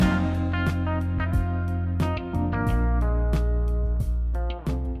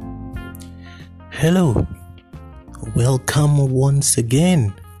Hello, welcome once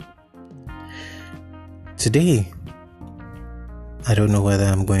again. Today, I don't know whether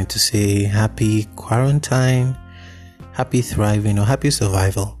I'm going to say happy quarantine, happy thriving, or happy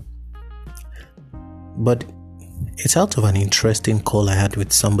survival. But it's out of an interesting call I had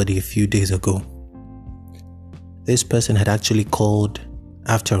with somebody a few days ago. This person had actually called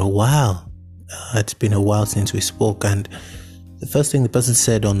after a while. It's been a while since we spoke, and the first thing the person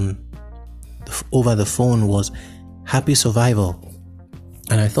said over the phone was happy survival.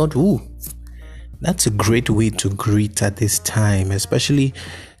 And I thought, that's a great way to greet at this time, especially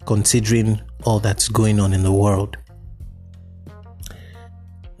considering all that's going on in the world.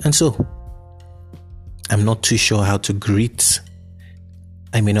 And so, I'm not too sure how to greet.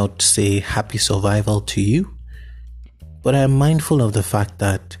 I may not say happy survival to you, but I am mindful of the fact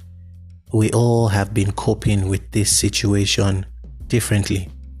that we all have been coping with this situation differently.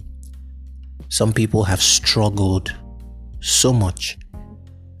 Some people have struggled so much.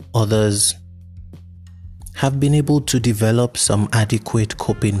 Others have been able to develop some adequate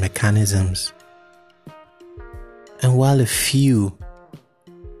coping mechanisms. And while a few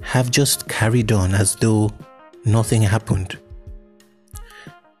have just carried on as though nothing happened,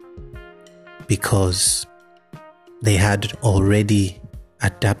 because they had already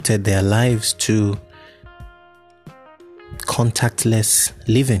adapted their lives to contactless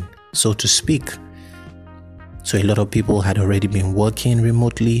living, so to speak. So a lot of people had already been working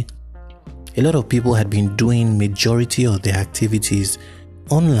remotely. A lot of people had been doing majority of their activities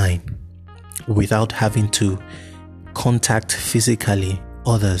online without having to contact physically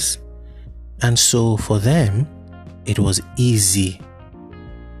others. And so for them, it was easy.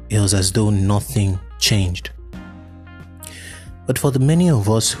 It was as though nothing changed. But for the many of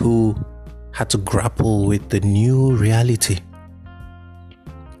us who had to grapple with the new reality,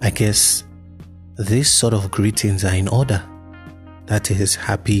 I guess these sort of greetings are in order. That is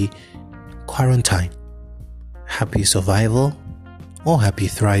happy quarantine, happy survival, or happy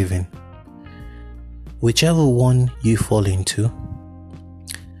thriving. Whichever one you fall into.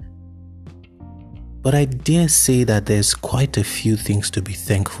 But I dare say that there's quite a few things to be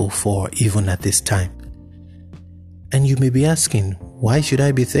thankful for even at this time. And you may be asking, why should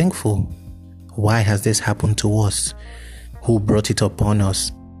I be thankful? Why has this happened to us? Who brought it upon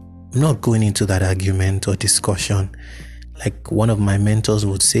us? I'm not going into that argument or discussion. Like one of my mentors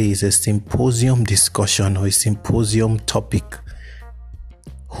would say, is a symposium discussion or a symposium topic.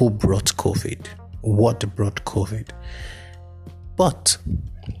 Who brought COVID? What brought COVID? But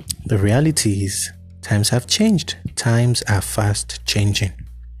the reality is, times have changed. Times are fast changing.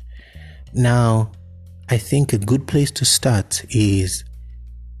 Now, I think a good place to start is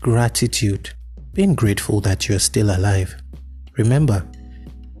gratitude. Being grateful that you're still alive. Remember,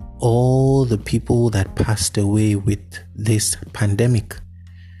 all the people that passed away with this pandemic,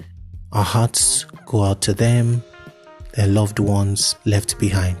 our hearts go out to them, their loved ones left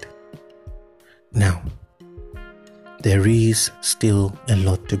behind. Now, there is still a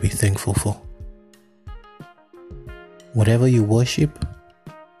lot to be thankful for. Whatever you worship,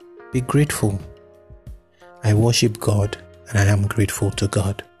 be grateful. I worship God and I am grateful to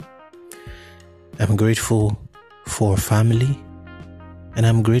God. I'm grateful for family. And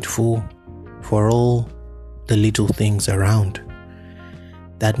I'm grateful for all the little things around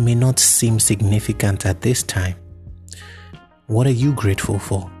that may not seem significant at this time. What are you grateful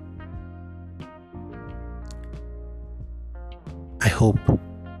for? I hope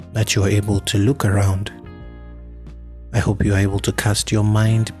that you are able to look around. I hope you are able to cast your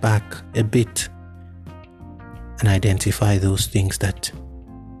mind back a bit and identify those things that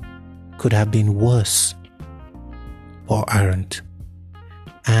could have been worse or aren't.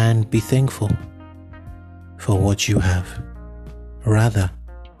 And be thankful for what you have rather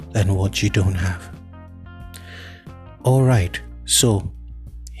than what you don't have. Alright, so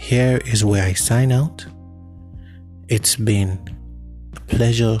here is where I sign out. It's been a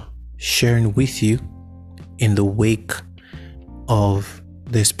pleasure sharing with you in the wake of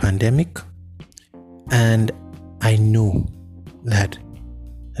this pandemic, and I know that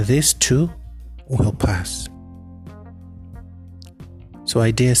this too will pass. So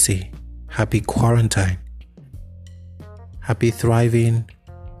I dare say, happy quarantine, happy thriving,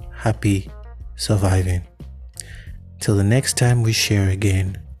 happy surviving. Till the next time we share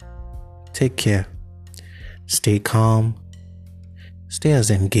again, take care, stay calm, stay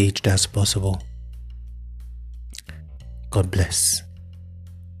as engaged as possible. God bless.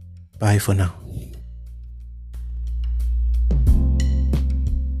 Bye for now.